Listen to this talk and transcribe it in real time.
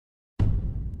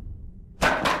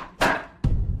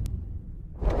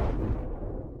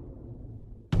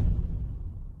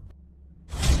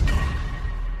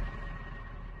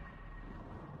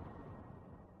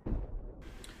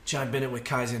John Bennett with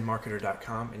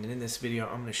KaizenMarketer.com, and in this video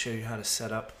I'm going to show you how to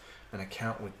set up an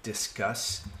account with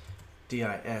Disqus,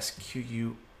 Disqus.com,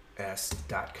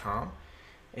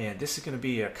 and this is going to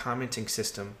be a commenting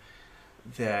system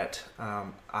that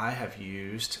I have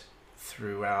used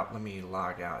throughout. Let me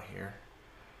log out here.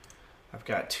 I've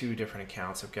got two different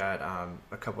accounts. I've got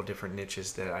a couple different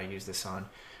niches that I use this on.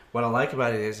 What I like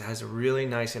about it is it has a really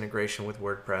nice integration with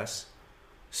WordPress.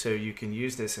 So you can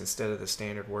use this instead of the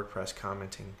standard WordPress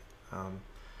commenting.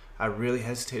 I really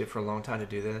hesitated for a long time to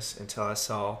do this until I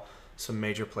saw some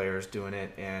major players doing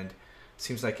it, and it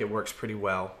seems like it works pretty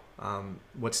well.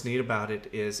 What's neat about it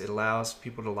is it allows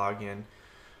people to log in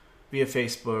via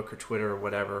Facebook or Twitter or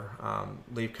whatever,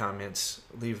 leave comments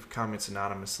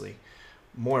anonymously.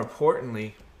 More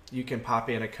importantly, you can pop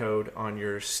in a code on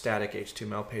your static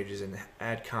HTML pages and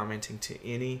add commenting to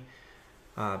any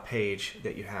page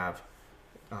that you have.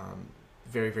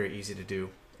 Very, very easy to do,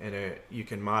 and you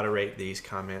can moderate these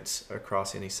comments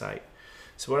across any site.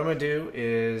 So what I'm going to do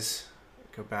is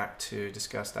go back to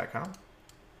Disqus.com,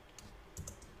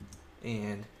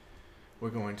 and we're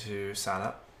going to sign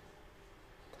up.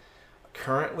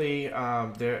 Currently,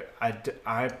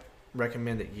 I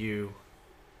recommend that you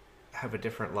have a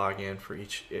different login for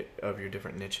each of your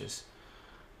different niches.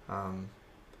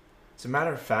 As a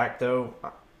matter of fact, though,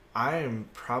 I am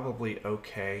probably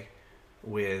okay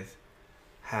with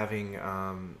having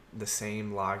the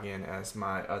same login as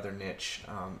my other niche.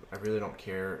 I really don't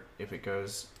care if it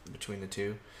goes between the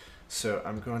two, so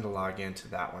I'm going to log into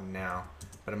that one now,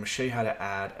 but I'm going to show you how to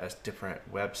add a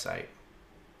different website.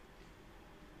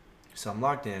 So I'm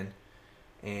logged in,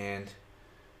 and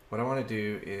what I want to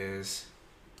do is,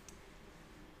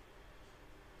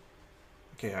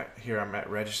 okay, here I'm at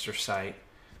register site.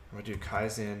 I'm going to do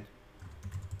Kaizen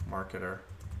Marketer.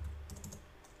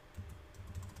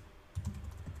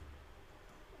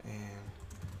 And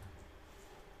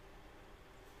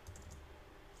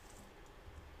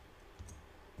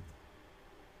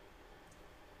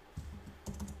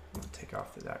I'll take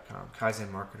off the .com.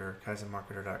 Kaizen Marketer,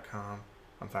 KaizenMarketer.com.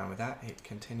 I'm fine with that. Hit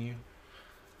continue.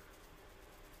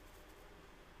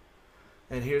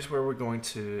 And here's where we're going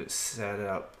to set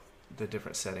up the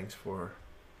different settings for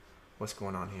what's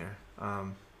going on here.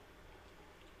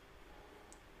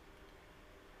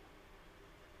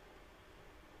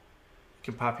 You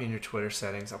can pop in your Twitter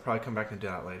settings. I'll probably come back and do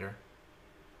that later.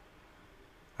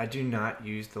 I do not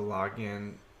use the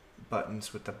login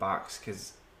buttons with the box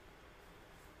because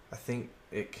I think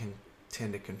it can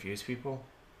tend to confuse people.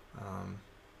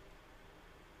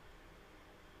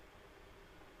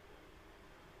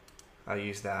 I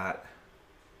use that.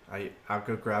 I'll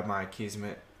go grab my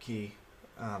Akismet key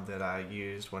that I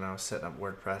used when I was setting up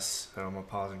WordPress. So I'm gonna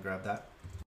pause and grab that.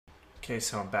 Okay,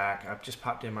 so I'm back. I've just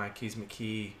popped in my Akismet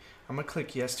key. I'm gonna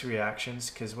click yes to reactions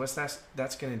because what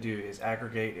that's gonna do is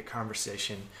aggregate a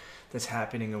conversation that's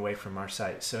happening away from our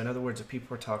site. So in other words, if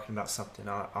people are talking about something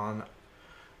on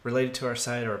related to our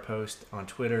site or a post on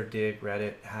Twitter, Dig,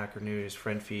 Reddit, Hacker News,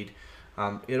 Friend Feed,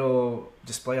 it'll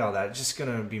display all that. It's just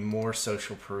gonna be more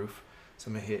social proof. So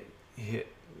I'm gonna hit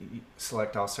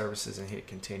select all services and hit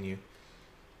continue.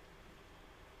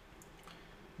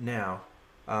 Now,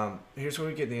 here's where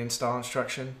we get the install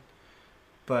instruction.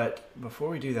 But before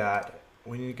we do that,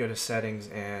 we need to go to settings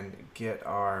and get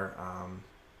our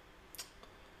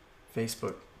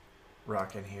Facebook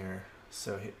rocking here.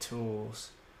 So hit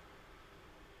tools.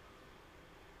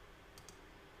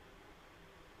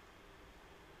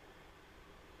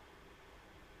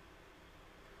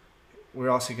 We're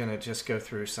also going to just go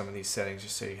through some of these settings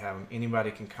just so you have them.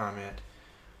 Anybody can comment.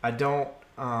 I don't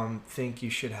think you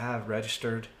should have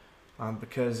registered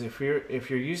because if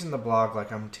you're using the blog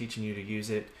like I'm teaching you to use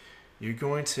it, you're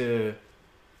going to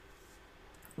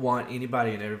want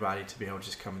anybody and everybody to be able to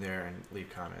just come there and leave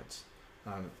comments.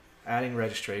 Adding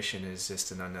registration is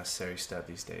just an unnecessary step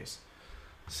these days.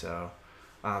 So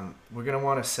we're going to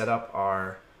want to set up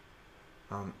our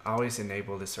I always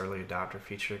enable this early adopter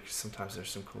feature because sometimes there's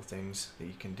some cool things that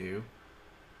you can do.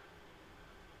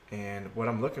 And what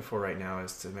I'm looking for right now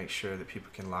is to make sure that people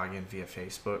can log in via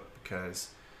Facebook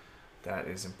because that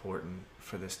is important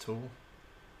for this tool.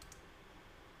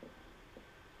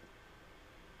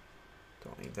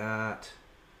 Don't need that.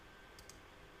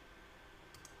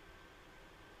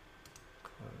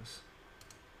 Close.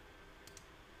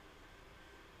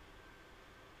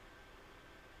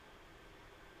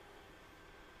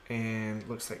 And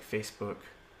looks like Facebook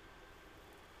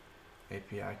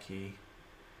API key.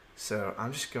 So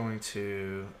I'm just going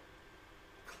to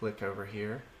click over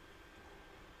here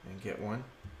and get one.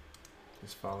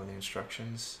 Just follow the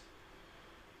instructions.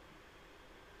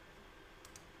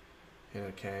 Hit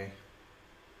OK.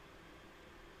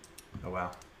 Oh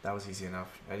wow, that was easy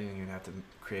enough. I didn't even have to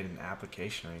create an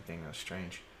application or anything. That was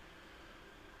strange.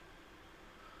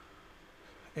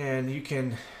 And you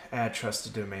can add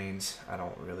trusted domains. I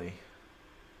don't really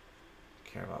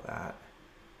care about that.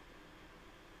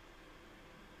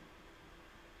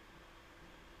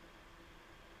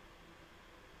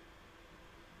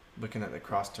 Looking at the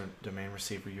cross-domain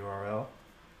receiver URL.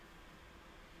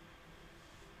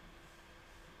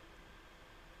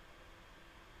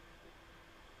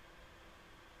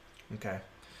 Okay,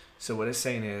 so what it's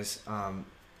saying is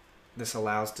this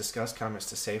allows Disqus comments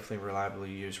to safely and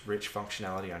reliably use rich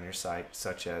functionality on your site,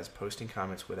 such as posting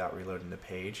comments without reloading the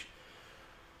page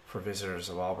for visitors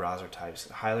of all browser types.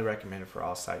 Highly recommended for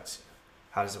all sites.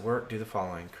 How does it work? Do the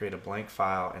following. Create a blank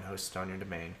file and host it on your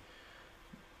domain,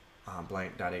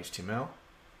 blank.html.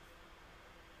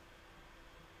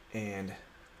 And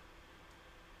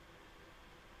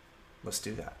let's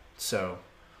do that. So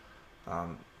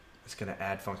it's going to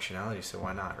add functionality, so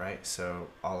why not, right? So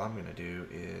all I'm going to do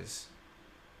is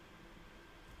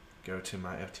go to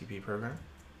my FTP program.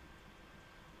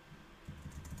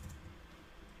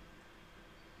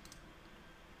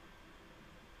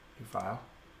 New file.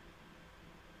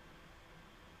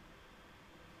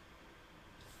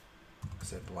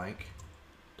 Is it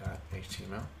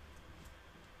blank.html?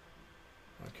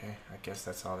 Okay, I guess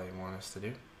that's all they want us to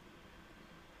do.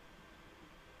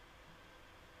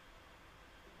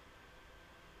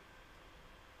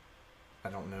 I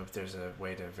don't know if there's a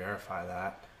way to verify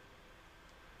that,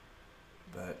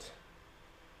 but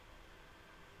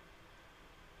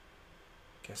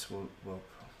I guess we'll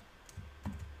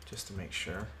just to make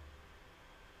sure.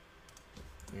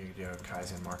 Here you go,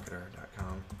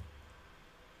 kaizenmarketer.com.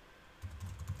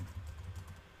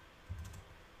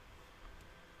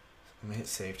 Let me hit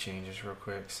save changes real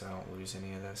quick so I don't lose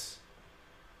any of this.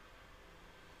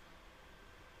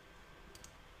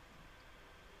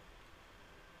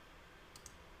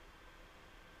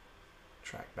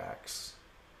 Trackbacks.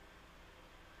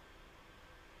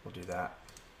 We'll do that.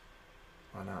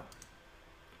 Why not?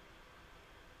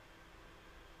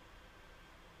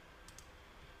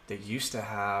 They used to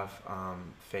have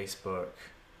Facebook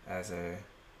as a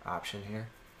option here,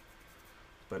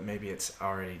 but maybe it's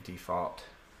already default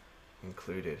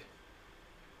included.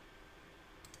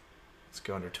 Let's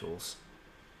go under tools.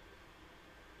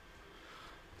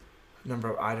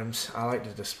 Number of items. I like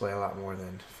to display a lot more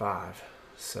than 5,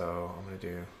 so I'm going to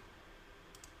do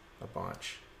a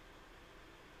bunch.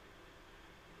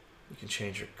 You can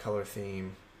change your color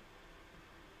theme.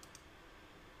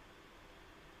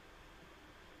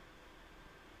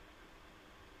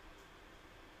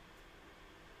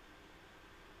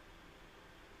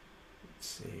 Let's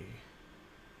see.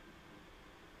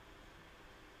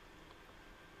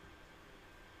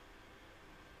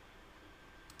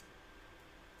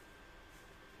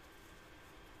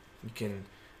 You can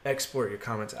export your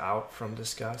comments out from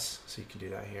Disqus, so you can do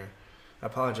that here. I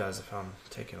apologize if I'm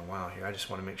taking a while here. I just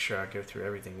want to make sure I go through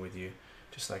everything with you,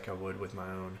 just like I would with my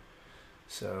own.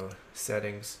 So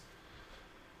settings.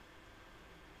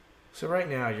 So right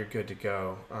now you're good to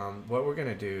go. What we're going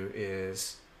to do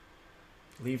is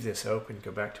leave this open,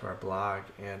 go back to our blog,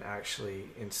 and actually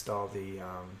install the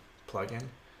plugin.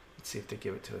 Let's see if they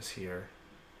give it to us here.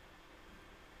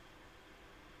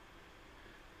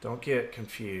 Don't get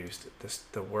confused.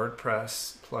 The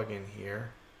WordPress plugin here,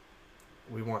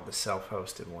 we want the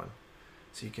self-hosted one.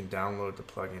 So you can download the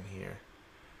plugin here.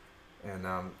 And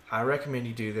I recommend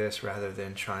you do this rather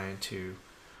than trying to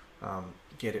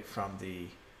get it from the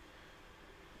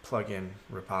plugin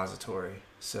repository.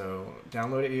 So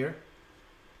download it here,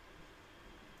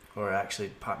 or actually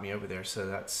pop me over there, so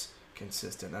that's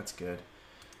consistent. That's good.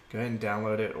 Go ahead and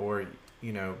download it, or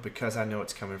you know, because I know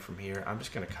it's coming from here, I'm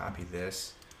just going to copy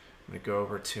this. I'm going to go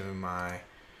over to my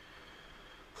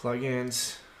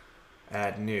plugins,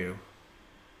 add new,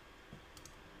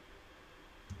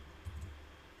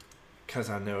 because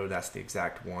I know that's the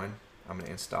exact one. I'm going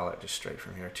to install it just straight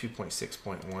from here.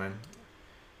 2.6.1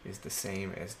 is the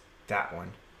same as that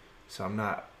one, so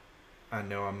I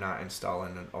know I'm not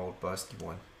installing an old busted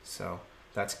one, so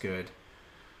that's good.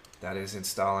 That is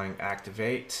installing.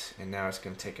 Activate, and now it's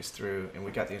going to take us through, and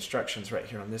we got the instructions right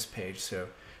here on this page, so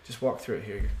just walk through it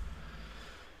here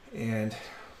and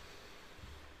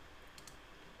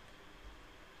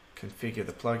configure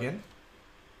the plugin,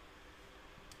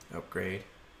 upgrade,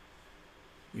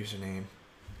 username,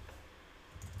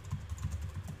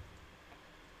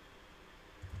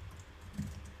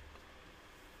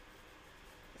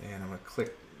 and I'm going to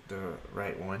click the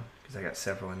right one because I got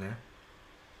several in there.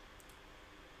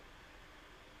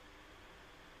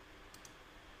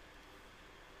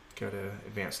 Go to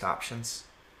advanced options,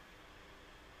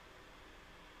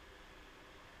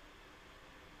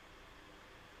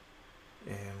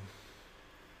 and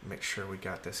make sure we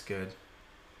got this good.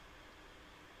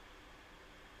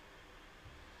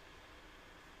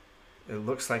 It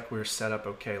looks like we're set up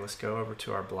okay. Let's go over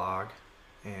to our blog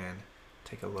and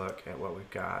take a look at what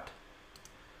we've got.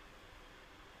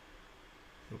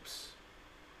 Oops.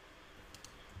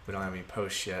 We don't have any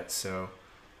posts yet, so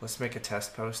let's make a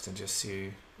test post and just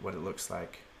see what it looks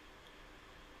like.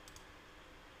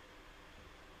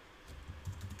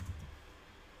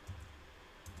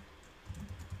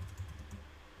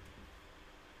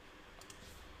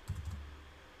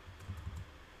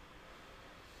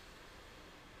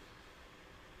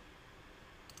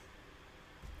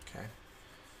 Okay.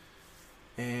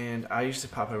 And I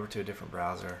usually pop over to a different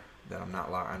browser that I'm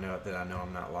not I know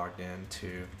I'm not logged in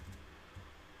to.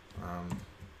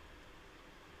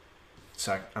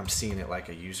 So I'm seeing it like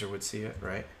a user would see it,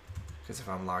 right? Because if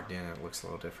I'm logged in, it looks a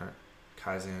little different.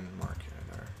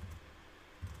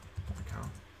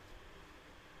 KaizenMarketer.com.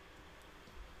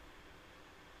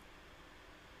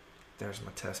 There's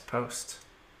my test post.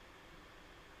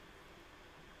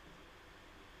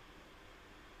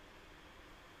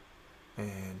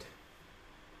 And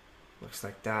looks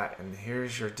like that. And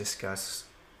here's your Disqus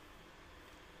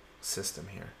system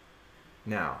here.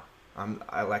 Now,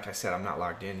 like I said, I'm not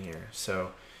logged in here,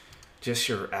 so just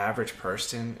your average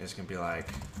person is gonna be like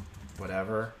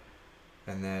whatever,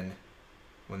 and then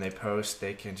when they post,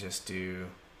 they can just do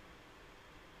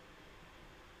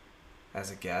as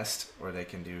a guest, or they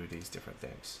can do these different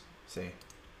things. See,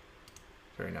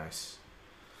 very nice.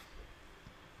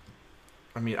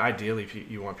 I mean, ideally,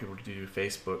 you want people to do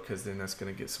Facebook, because then that's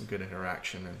going to get some good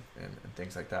interaction and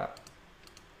things like that.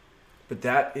 But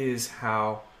that is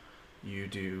how you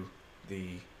do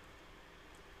the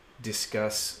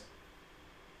Disqus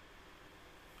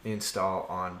install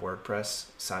on WordPress,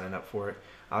 signing up for it.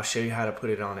 I'll show you how to put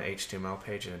it on an HTML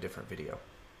page in a different video.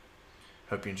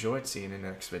 Hope you enjoyed. See you in the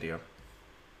next video.